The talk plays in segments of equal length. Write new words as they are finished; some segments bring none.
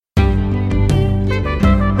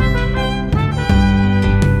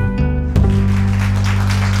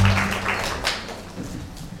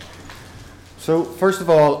So first of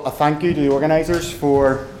all, a thank you to the organisers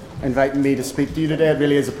for inviting me to speak to you today. It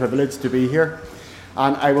really is a privilege to be here.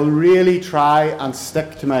 And I will really try and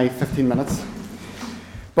stick to my 15 minutes.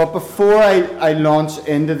 But before I launch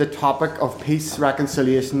into the topic of peace,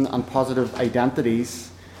 reconciliation and positive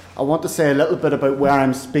identities, I want to say a little bit about where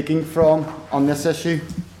I'm speaking from on this issue.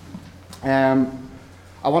 I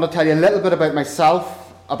want to tell you a little bit about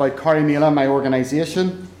myself, about Corrymeela, my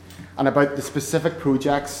organisation, and about the specific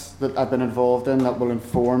projects that I've been involved in that will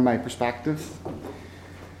inform my perspectives.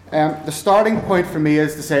 The starting point for me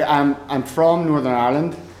is to say I'm from Northern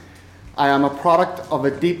Ireland. I am a product of a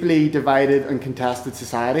deeply divided and contested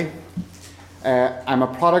society. I'm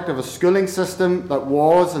a product of a schooling system that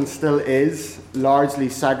was and still is largely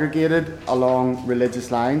segregated along religious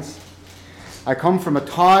lines. I come from a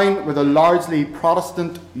town with a largely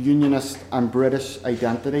Protestant, Unionist and British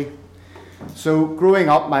identity. So growing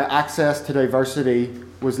up, my access to diversity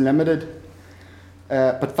was limited.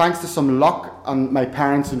 But thanks to some luck and my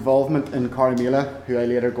parents' involvement in Corrymeela, who I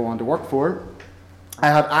later go on to work for, I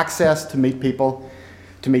had access to meet people,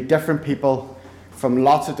 to meet different people from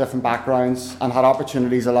lots of different backgrounds, and had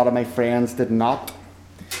opportunities a lot of my friends did not.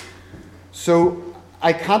 So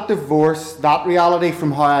I can't divorce that reality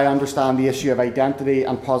from how I understand the issue of identity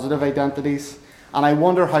and positive identities, and I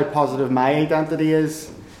wonder how positive my identity is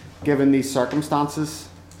given these circumstances.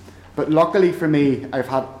 But luckily for me, I've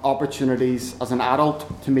had opportunities as an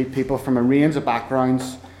adult to meet people from a range of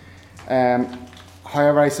backgrounds.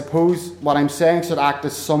 However, I suppose what I'm saying should act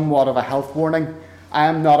as somewhat of a health warning. I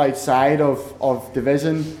am not outside of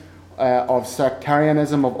division, of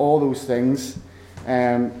sectarianism, of all those things.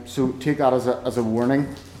 So take that as a warning.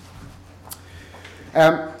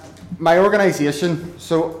 My organisation,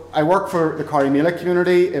 so I work for the Corrymeela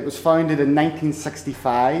community. It was founded in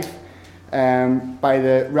 1965 by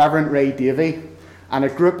the Reverend Ray Davey and a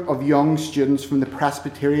group of young students from the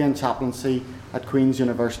Presbyterian chaplaincy at Queen's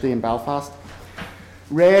University in Belfast.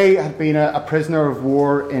 Ray had been a prisoner of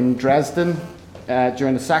war in Dresden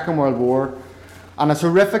during the Second World War, and as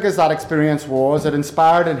horrific as that experience was, it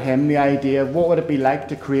inspired in him the idea of what would it be like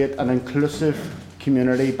to create an inclusive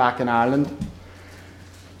community back in Ireland.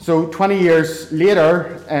 So 20 years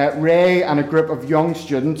later, Ray and a group of young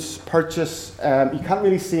students purchased, you can't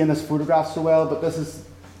really see in this photograph so well, but this is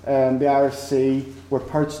the Irish Sea. We're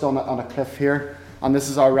perched on a cliff here, and this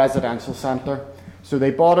is our residential centre. So they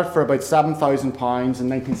bought it for about £7,000 in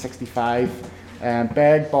 1965,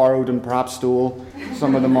 begged, borrowed and perhaps stole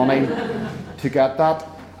some of the money to get that.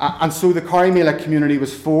 And so the Corrymeela community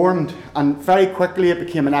was formed, and very quickly it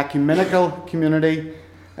became an ecumenical community.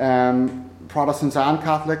 Protestants and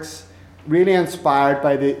Catholics, really inspired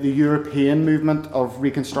by the European movement of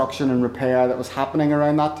reconstruction and repair that was happening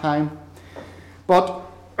around that time. But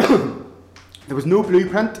there was no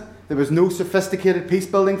blueprint, there was no sophisticated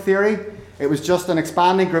peace-building theory. It was just an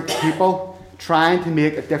expanding group of people trying to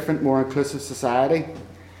make a different, more inclusive society.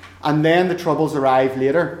 And then the troubles arrive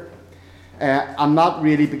later, and that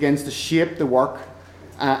really begins to shape the work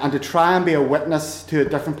and to try and be a witness to a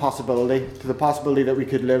different possibility, to the possibility that we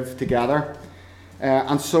could live together.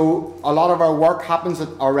 And so a lot of our work happens at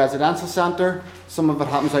our residential centre. Some of it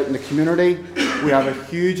happens out in the community. We have a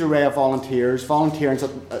huge array of volunteers. Volunteers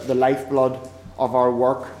at the lifeblood of our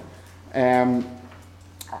work. And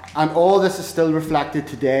all this is still reflected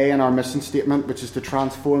today in our mission statement, which is to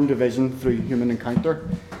transform division through human encounter.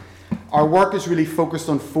 Our work is really focused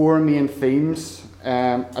on four main themes: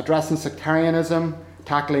 addressing sectarianism,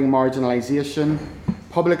 tackling marginalisation,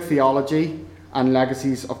 public theology, and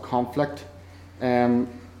legacies of conflict. And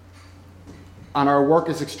our work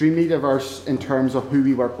is extremely diverse in terms of who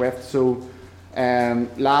we work with. So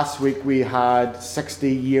last week we had 60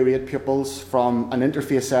 Year 8 pupils from an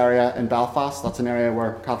interface area in Belfast. That's an area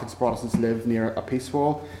where Catholics and Protestants live near a peace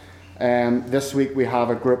wall. This week we have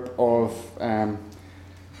a group of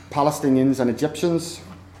Palestinians and Egyptians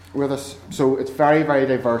with us. So it's very, very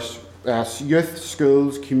diverse. Youth,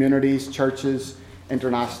 schools, communities, churches,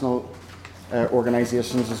 international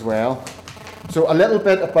organisations as well. So a little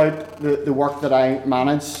bit about the work that I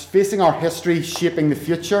manage. Facing our history, shaping the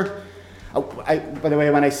future. By the way,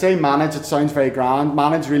 when I say manage, it sounds very grand.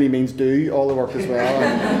 Manage really means do all the work as well.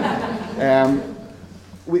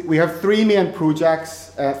 We have three main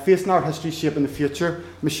projects, Facing Our History, Shaping the Future.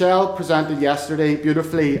 Michelle presented yesterday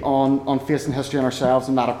beautifully on facing history and ourselves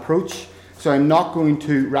and that approach. So I'm not going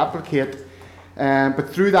to replicate. But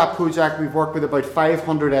through that project, we've worked with about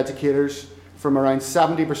 500 educators from around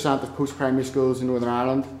 70% of post-primary schools in Northern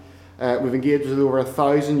Ireland. We've engaged with over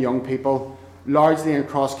 1,000 young people, largely in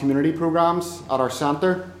cross-community programmes at our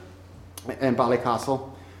centre in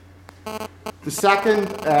Ballycastle. The second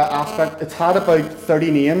aspect, it's had about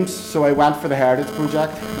 30 names, so I went for the Heritage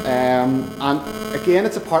Project. And again,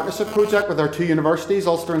 it's a partnership project with our two universities,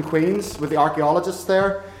 Ulster and Queen's, with the archaeologists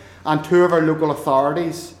there, and two of our local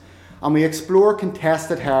authorities. And we explore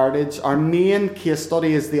contested heritage. Our main case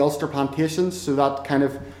study is the Ulster plantations, so that kind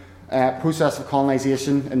of process of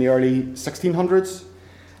colonisation in the early 1600s.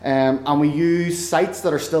 And we use sites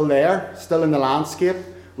that are still there, still in the landscape.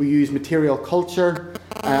 We use material culture,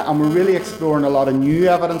 and we're really exploring a lot of new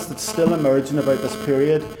evidence that's still emerging about this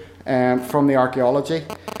period from the archaeology.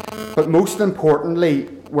 But most importantly,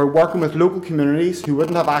 we're working with local communities who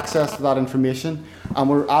wouldn't have access to that information, and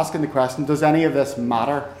we're asking the question, does any of this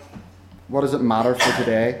matter? What does it matter for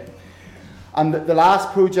today? And the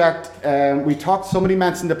last project, somebody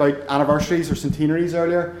mentioned about anniversaries or centenaries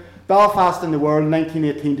earlier. Belfast in the World,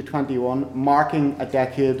 1918 to 21, marking a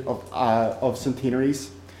decade of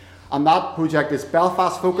centenaries. And that project is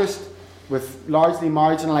Belfast focused, with largely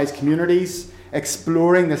marginalised communities,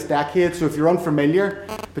 exploring this decade. So if you're unfamiliar,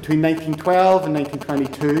 between 1912 and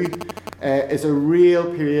 1922 is a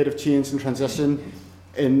real period of change and transition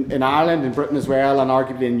in Ireland, in Britain as well, and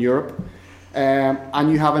arguably in Europe. And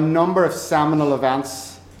you have a number of seminal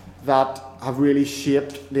events that have really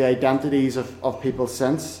shaped the identities of people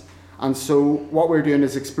since. And so what we're doing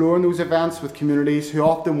is exploring those events with communities who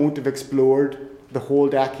often won't have explored the whole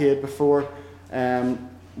decade before.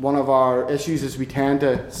 One of our issues is we tend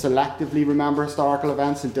to selectively remember historical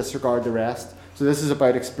events and disregard the rest. So this is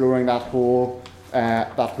about exploring that whole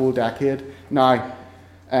decade. Now,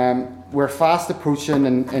 we're fast approaching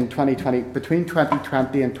in 2020, between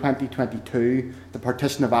 2020 and 2022, the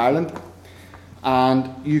partition of Ireland.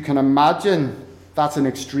 And you can imagine that's an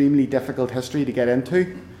extremely difficult history to get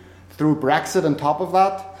into. Throw Brexit on top of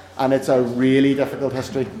that, and it's a really difficult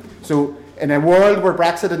history. So in a world where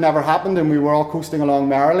Brexit had never happened and we were all coasting along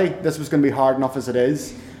merrily, this was going to be hard enough as it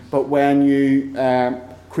is. But when you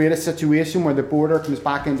create a situation where the border comes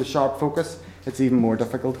back into sharp focus, it's even more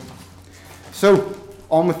difficult. So,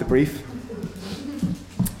 on with the brief.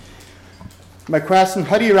 My question,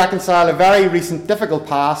 how do you reconcile a very recent difficult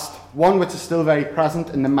past, one which is still very present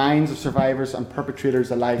in the minds of survivors and perpetrators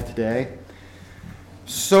alive today?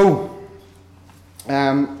 So,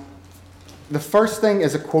 the first thing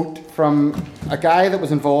is a quote from a guy that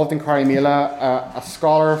was involved in Corrymeela, a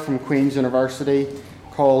scholar from Queen's University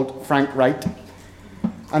called Frank Wright.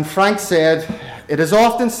 And Frank said, "It is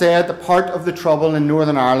often said that part of the trouble in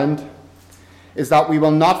Northern Ireland is that we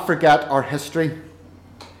will not forget our history.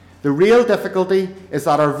 The real difficulty is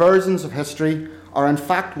that our versions of history are in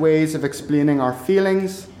fact ways of explaining our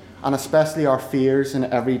feelings and especially our fears in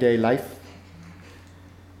everyday life.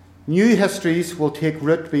 New histories will take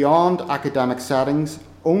root beyond academic settings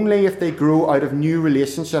only if they grow out of new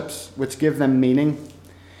relationships which give them meaning.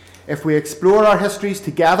 If we explore our histories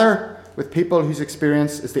together with people whose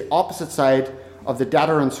experience is the opposite side of the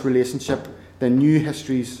deterrence relationship, then new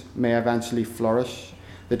histories may eventually flourish."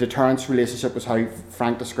 The deterrence relationship was how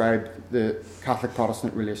Frank described the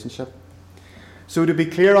Catholic-Protestant relationship. So to be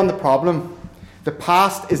clear on the problem, the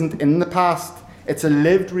past isn't in the past. It's a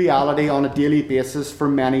lived reality on a daily basis for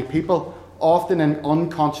many people, often in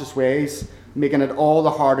unconscious ways, making it all the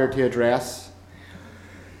harder to address.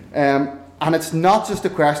 And it's not just a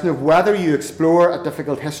question of whether you explore a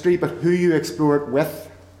difficult history, but who you explore it with.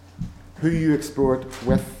 Who you explore it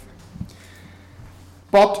with.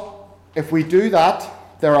 But if we do that,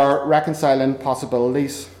 there are reconciling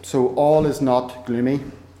possibilities, so all is not gloomy.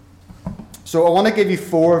 So I want to give you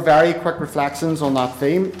 4 very quick reflections on that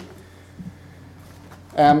theme.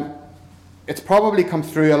 It's probably come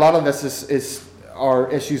through, a lot of this is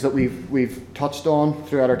our issues that we've touched on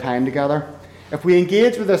throughout our time together. If we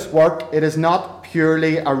engage with this work, it is not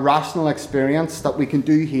purely a rational experience that we can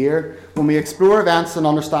do here. When we explore events and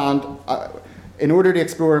understand, in order to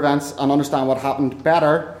explore events and understand what happened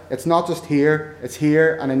better, it's not just here, it's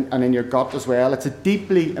here and in your gut as well. It's a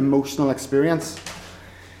deeply emotional experience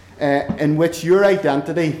in which your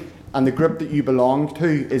identity and the group that you belong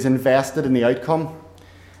to is invested in the outcome.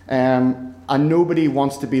 And nobody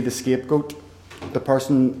wants to be the scapegoat, the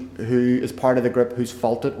person who is part of the group whose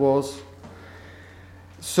fault it was.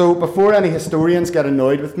 So before any historians get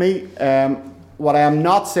annoyed with me, what I am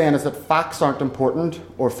not saying is that facts aren't important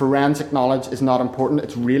or forensic knowledge is not important.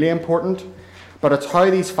 It's really important. But it's how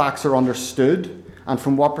these facts are understood and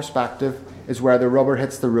from what perspective is where the rubber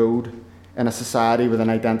hits the road in a society with an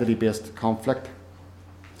identity-based conflict.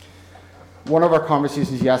 One of our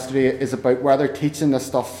conversations yesterday is about whether teaching this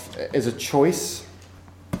stuff is a choice.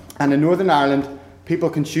 And in Northern Ireland, people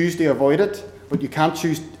can choose to avoid it, but you can't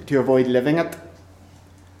choose to avoid living it.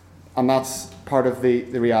 And that's part of the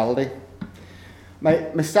reality.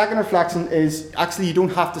 My second reflection is actually you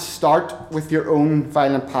don't have to start with your own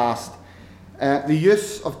violent past. The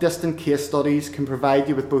use of distant case studies can provide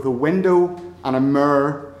you with both a window and a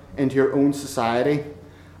mirror into your own society.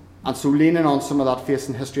 And so leaning on some of that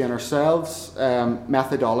facing history in ourselves,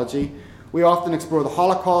 methodology, we often explore the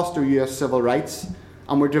Holocaust or US civil rights,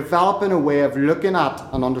 and we're developing a way of looking at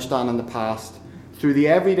and understanding the past through the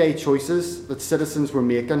everyday choices that citizens were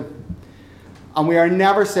making. And we are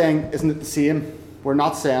never saying, isn't it the same? We're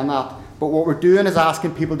not saying that. But what we're doing is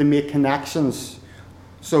asking people to make connections.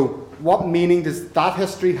 So what meaning does that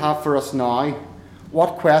history have for us now?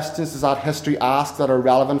 What questions does that history ask that are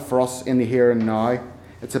relevant for us in the here and now?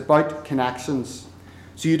 It's about connections.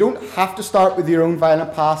 So you don't have to start with your own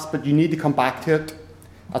violent past, but you need to come back to it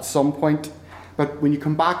at some point. But when you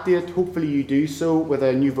come back to it, hopefully you do so with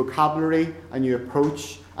a new vocabulary, a new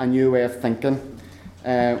approach, a new way of thinking.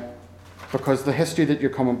 Because the history that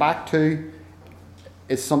you're coming back to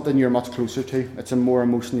is something you're much closer to. It's a more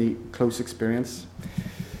emotionally close experience.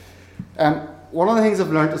 One of the things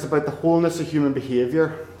I've learned is about the wholeness of human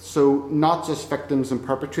behaviour. So not just victims and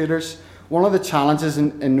perpetrators. One of the challenges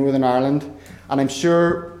in Northern Ireland, and I'm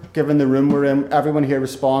sure given the room we're in, everyone here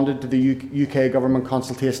responded to the UK government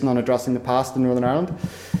consultation on addressing the past in Northern Ireland.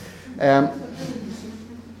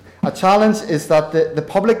 A challenge is that the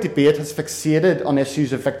public debate has fixated on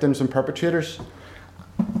issues of victims and perpetrators.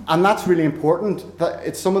 And that's really important. That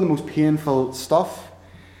it's some of the most painful stuff.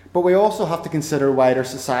 But we also have to consider wider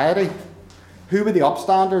society. Who were the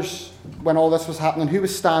upstanders when all this was happening? Who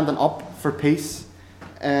was standing up for peace?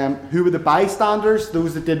 Who were the bystanders?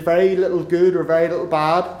 Those that did very little good or very little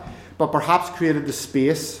bad, but perhaps created the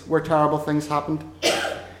space where terrible things happened.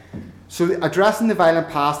 So addressing the violent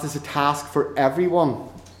past is a task for everyone,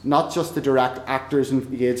 not just the direct actors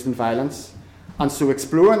engaged in violence. And so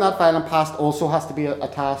exploring that violent past also has to be a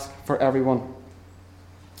task for everyone.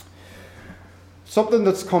 Something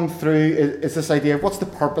that's come through is this idea of what's the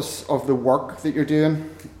purpose of the work that you're doing.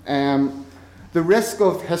 The risk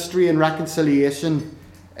of history and reconciliation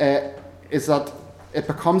is that it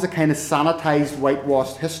becomes a kind of sanitised,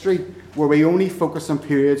 whitewashed history where we only focus on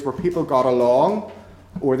periods where people got along,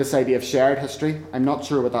 or this idea of shared history. I'm not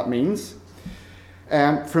sure what that means.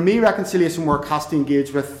 For me, reconciliation work has to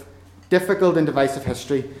engage with difficult and divisive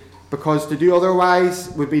history, because to do otherwise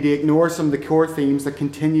would be to ignore some of the core themes that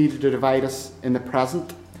continue to divide us in the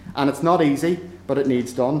present. And it's not easy, but it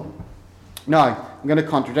needs done. Now, I'm going to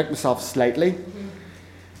contradict myself slightly.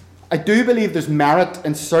 I do believe there's merit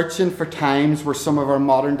in searching for times where some of our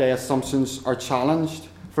modern day assumptions are challenged,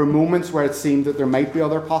 for moments where it seemed that there might be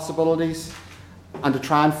other possibilities, and to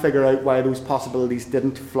try and figure out why those possibilities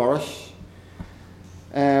didn't flourish.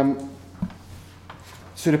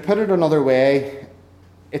 So to put it another way,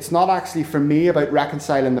 it's not actually for me about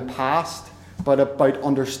reconciling the past, but about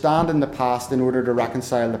understanding the past in order to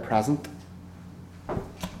reconcile the present.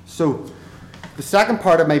 So the second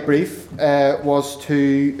part of my brief was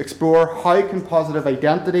to explore how can positive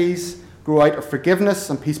identities grow out of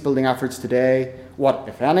forgiveness and peace-building efforts today. What,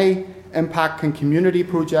 if any, impact can community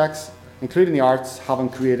projects, including the arts, have on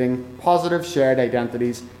creating positive shared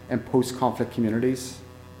identities in post-conflict communities?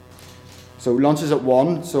 So lunch is at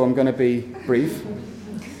 1, so I'm going to be brief.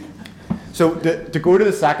 So to go to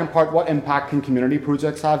the second part, what impact can community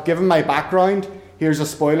projects have? Given my background, here's a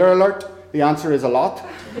spoiler alert, the answer is a lot.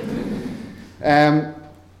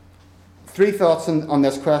 3 thoughts on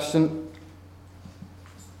this question.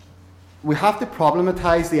 We have to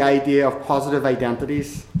problematize the idea of positive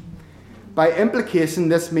identities. By implication,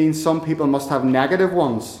 this means some people must have negative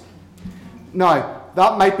ones. Now,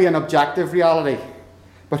 that might be an objective reality,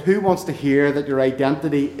 but who wants to hear that your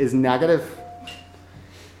identity is negative?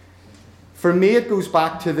 For me, it goes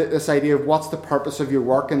back to this idea of what's the purpose of your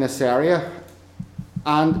work in this area.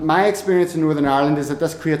 And my experience in Northern Ireland is that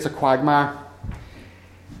this creates a quagmire.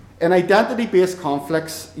 In identity-based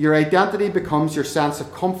conflicts, your identity becomes your sense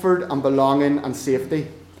of comfort and belonging and safety,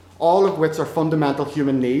 all of which are fundamental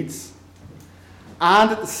human needs.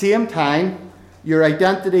 And at the same time, your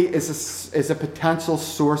identity is a potential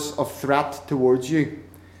source of threat towards you.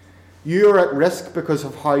 You are at risk because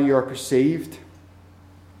of how you are perceived.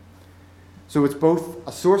 So it's both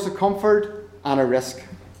a source of comfort and a risk.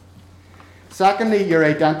 Secondly, your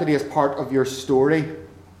identity is part of your story.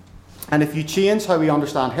 And if you change how we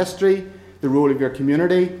understand history, the role of your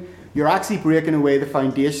community, you're actually breaking away the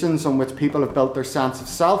foundations on which people have built their sense of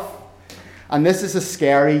self. And this is a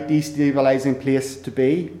scary, destabilising place to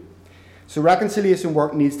be. So reconciliation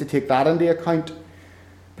work needs to take that into account.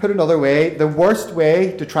 Put another way, the worst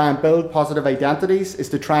way to try and build positive identities is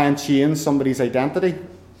to try and change somebody's identity.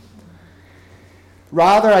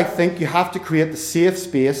 Rather, I think you have to create the safe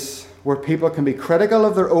space where people can be critical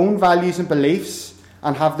of their own values and beliefs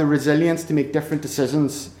and have the resilience to make different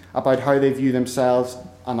decisions about how they view themselves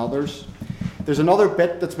and others. There's another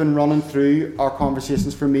bit that's been running through our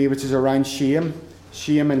conversations for me, which is around shame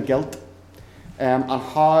and guilt, and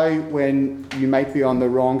how, when you might be on the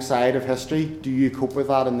wrong side of history, do you cope with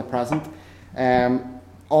that in the present?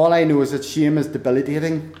 All I know is that shame is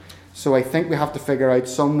debilitating, so I think we have to figure out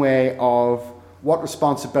some way of what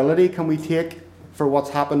responsibility can we take for what's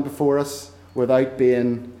happened before us without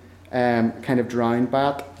being kind of drowned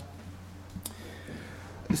by it.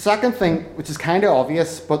 The second thing, which is kind of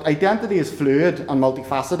obvious, but identity is fluid and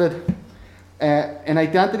multifaceted. In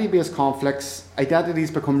identity-based conflicts, identities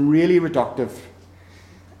become really reductive.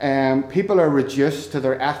 People are reduced to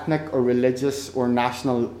their ethnic or religious or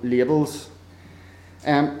national labels.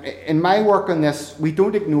 In my work on this, we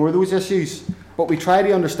don't ignore those issues, but we try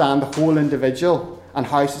to understand the whole individual and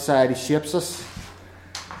how society shapes us.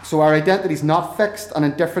 So our identity is not fixed, and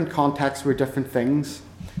in different contexts we're different things.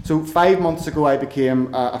 So 5 months ago I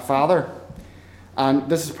became a father, and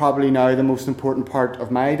this is probably now the most important part of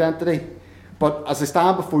my identity. But as I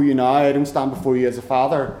stand before you now, I don't stand before you as a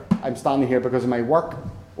father. I'm standing here because of my work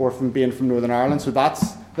or from being from Northern Ireland, so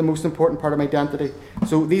that's the most important part of my identity.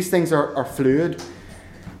 So these things are fluid.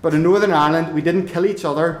 But in Northern Ireland, we didn't kill each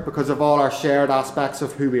other because of all our shared aspects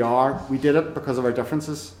of who we are. We did it because of our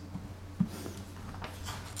differences.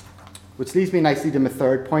 Which leads me nicely to my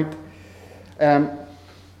third point.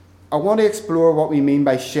 I want to explore what we mean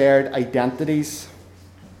by shared identities.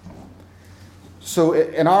 So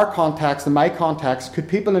in our context, in my context, could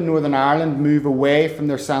people in Northern Ireland move away from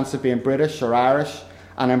their sense of being British or Irish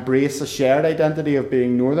and embrace a shared identity of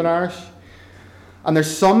being Northern Irish? And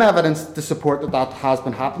there's some evidence to support that that has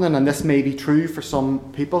been happening, and this may be true for some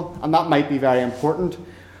people, and that might be very important.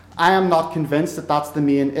 I am not convinced that that's the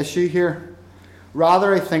main issue here.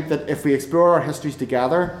 Rather, I think that if we explore our histories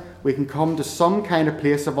together, we can come to some kind of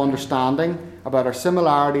place of understanding about our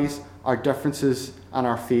similarities, our differences, and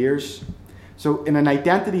our fears. So in an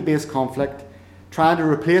identity-based conflict, trying to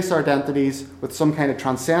replace our identities with some kind of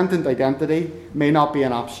transcendent identity may not be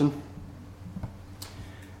an option.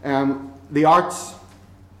 The arts.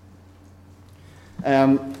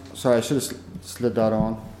 Sorry, I should have slid that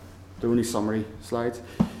on. The only summary slides.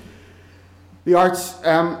 The arts.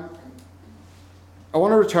 I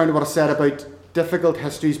want to return to what I said about difficult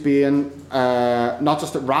histories being not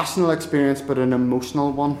just a rational experience, but an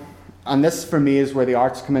emotional one. And this, for me, is where the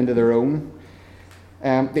arts come into their own.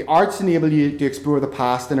 The arts enable you to explore the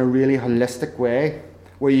past in a really holistic way,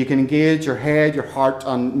 where you can engage your head, your heart,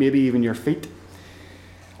 and maybe even your feet.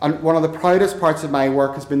 And one of the proudest parts of my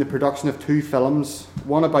work has been the production of 2 films,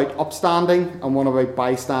 one about upstanding and one about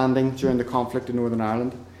bystanding during the conflict in Northern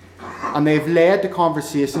Ireland. And they've led to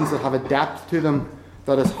conversations that have a depth to them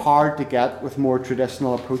that is hard to get with more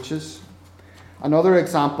traditional approaches. Another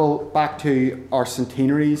example, back to our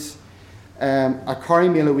centenaries. At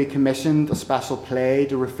Corrymeela we commissioned a special play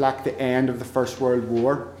to reflect the end of the First World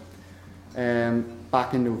War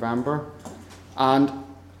back in November. And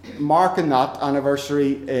marking that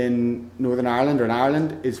anniversary in Northern Ireland or in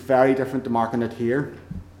Ireland is very different to marking it here.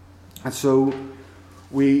 And so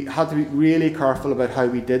we had to be really careful about how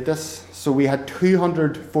we did this. So we had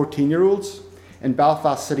 200 14-year-olds in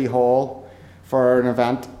Belfast City Hall for an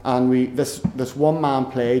event, and this one-man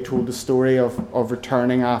play told the story of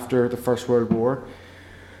returning after the First World War.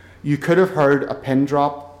 You could have heard a pin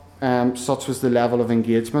drop, such was the level of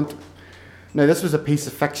engagement. Now, this was a piece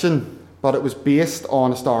of fiction, but it was based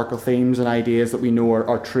on historical themes and ideas that we know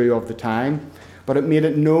are true of the time, but it made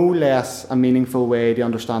it no less a meaningful way to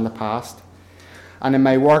understand the past. And in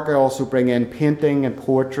my work, I also bring in painting and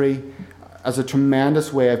poetry as a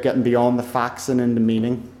tremendous way of getting beyond the facts and into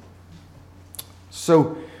meaning.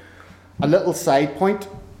 So, a little side point.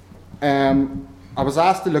 I was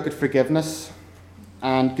asked to look at forgiveness,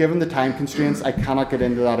 and given the time constraints, I cannot get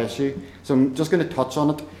into that issue. So I'm just going to touch on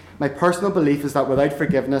it. My personal belief is that without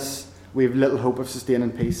forgiveness, we have little hope of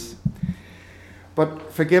sustaining peace.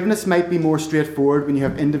 But forgiveness might be more straightforward when you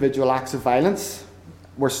have individual acts of violence,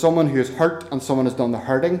 where someone who is hurt and someone has done the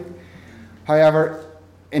hurting. However,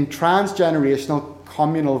 in transgenerational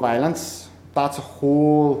communal violence, that's a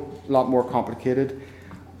whole lot more complicated,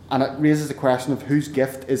 and it raises the question of whose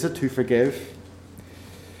gift is it to forgive.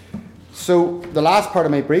 So the last part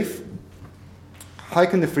of my brief: how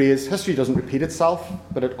can the phrase "history doesn't repeat itself,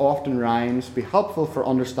 but it often rhymes" be helpful for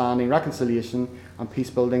understanding reconciliation and peace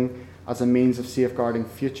building as a means of safeguarding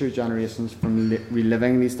future generations from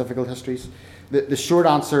reliving these difficult histories? The short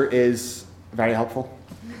answer is very helpful.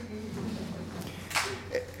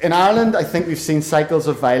 in Ireland, I think we've seen cycles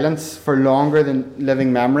of violence for longer than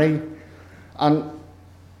living memory. And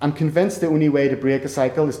I'm convinced the only way to break a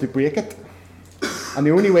cycle is to break it. And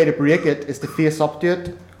the only way to break it is to face up to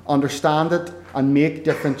it, understand it, and make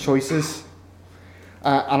different choices.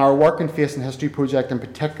 And our work in Facing History Project in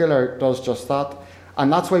particular does just that.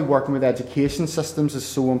 And that's why working with education systems is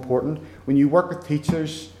so important. When you work with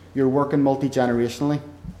teachers, you're working multi-generationally.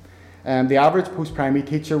 The average post-primary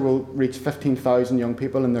teacher will reach 15,000 young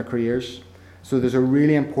people in their careers. So there's a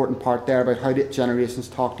really important part there about how the generations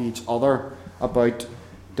talk to each other about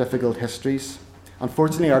difficult histories.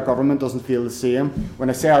 Unfortunately, our government doesn't feel the same. When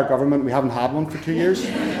I say our government, we haven't had one for 2 years.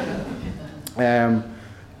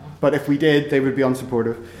 But if we did, they would be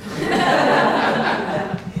unsupportive.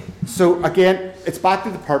 So again, it's back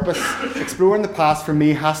to the purpose. Exploring the past for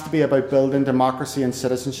me has to be about building democracy and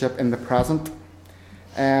citizenship in the present.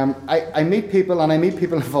 I meet people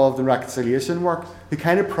involved in reconciliation work who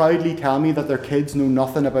kind of proudly tell me that their kids know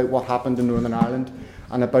nothing about what happened in Northern Ireland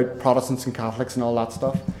and about Protestants and Catholics and all that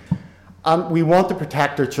stuff. And we want to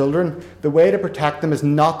protect our children. The way to protect them is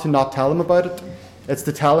not to not tell them about it. It's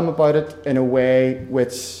to tell them about it in a way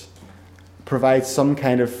which provides some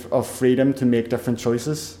kind of freedom to make different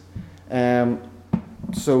choices. And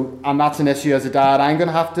that's an issue as a dad I'm going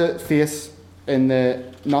to have to face in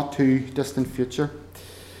the not too distant future.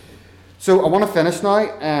 So I want to finish now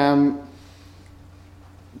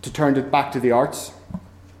to turn it back to the arts.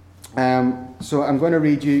 So I'm going to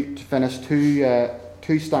read you to finish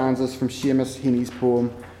two stanzas from Seamus Heaney's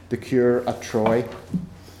poem, The Cure at Troy.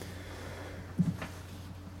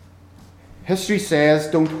 History says,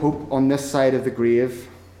 don't hope on this side of the grave,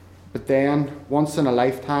 but then, once in a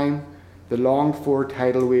lifetime, the longed-for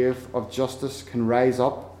tidal wave of justice can rise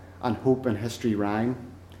up and hope and history rhyme.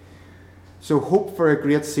 So hope for a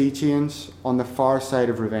great sea change on the far side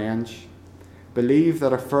of revenge. Believe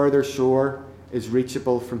that a further shore is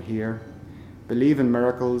reachable from here. Believe in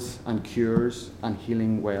miracles and cures and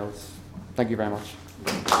healing wells. Thank you very much.